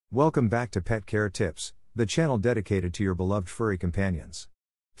Welcome back to Pet Care Tips, the channel dedicated to your beloved furry companions.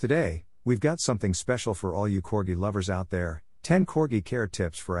 Today, we've got something special for all you Corgi lovers out there, 10 Corgi care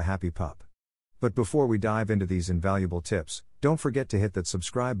tips for a happy pup. But before we dive into these invaluable tips, don't forget to hit that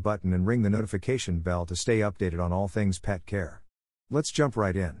subscribe button and ring the notification bell to stay updated on all things pet care. Let's jump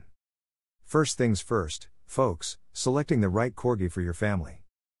right in. First things first, folks, selecting the right Corgi for your family.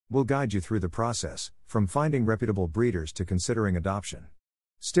 We'll guide you through the process, from finding reputable breeders to considering adoption.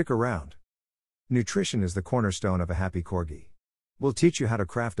 Stick around. Nutrition is the cornerstone of a happy Corgi. We'll teach you how to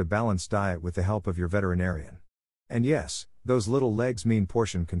craft a balanced diet with the help of your veterinarian. And yes, those little legs mean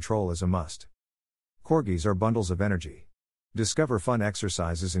portion control is a must. Corgis are bundles of energy. Discover fun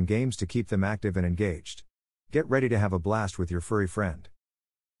exercises and games to keep them active and engaged. Get ready to have a blast with your furry friend.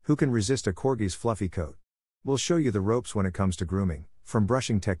 Who can resist a Corgi's fluffy coat? We'll show you the ropes when it comes to grooming, from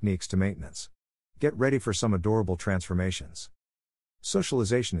brushing techniques to maintenance. Get ready for some adorable transformations.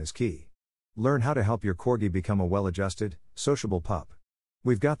 Socialization is key. Learn how to help your Corgi become a well-adjusted, sociable pup.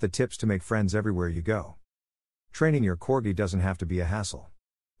 We've got the tips to make friends everywhere you go. Training your Corgi doesn't have to be a hassle.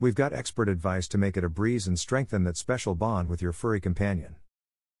 We've got expert advice to make it a breeze and strengthen that special bond with your furry companion.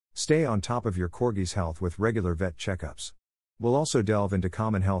 Stay on top of your Corgi's health with regular vet checkups. We'll also delve into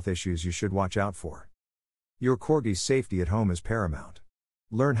common health issues you should watch out for. Your Corgi's safety at home is paramount.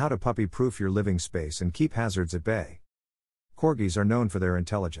 Learn how to puppy-proof your living space and keep hazards at bay. Corgis are known for their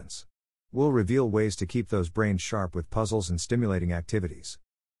intelligence. We'll reveal ways to keep those brains sharp with puzzles and stimulating activities.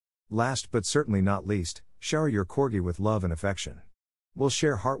 Last but certainly not least, shower your Corgi with love and affection. We'll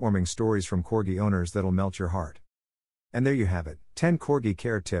share heartwarming stories from Corgi owners that'll melt your heart. And there you have it, 10 Corgi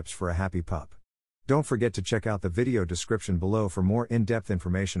care tips for a happy pup. Don't forget to check out the video description below for more in-depth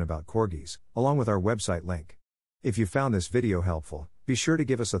information about Corgis, along with our website link. If you found this video helpful, be sure to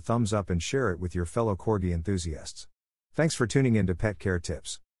give us a thumbs up and share it with your fellow Corgi enthusiasts. Thanks for tuning in to Pet Care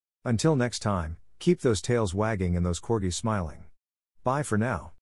Tips. Until next time, keep those tails wagging and those Corgis smiling. Bye for now.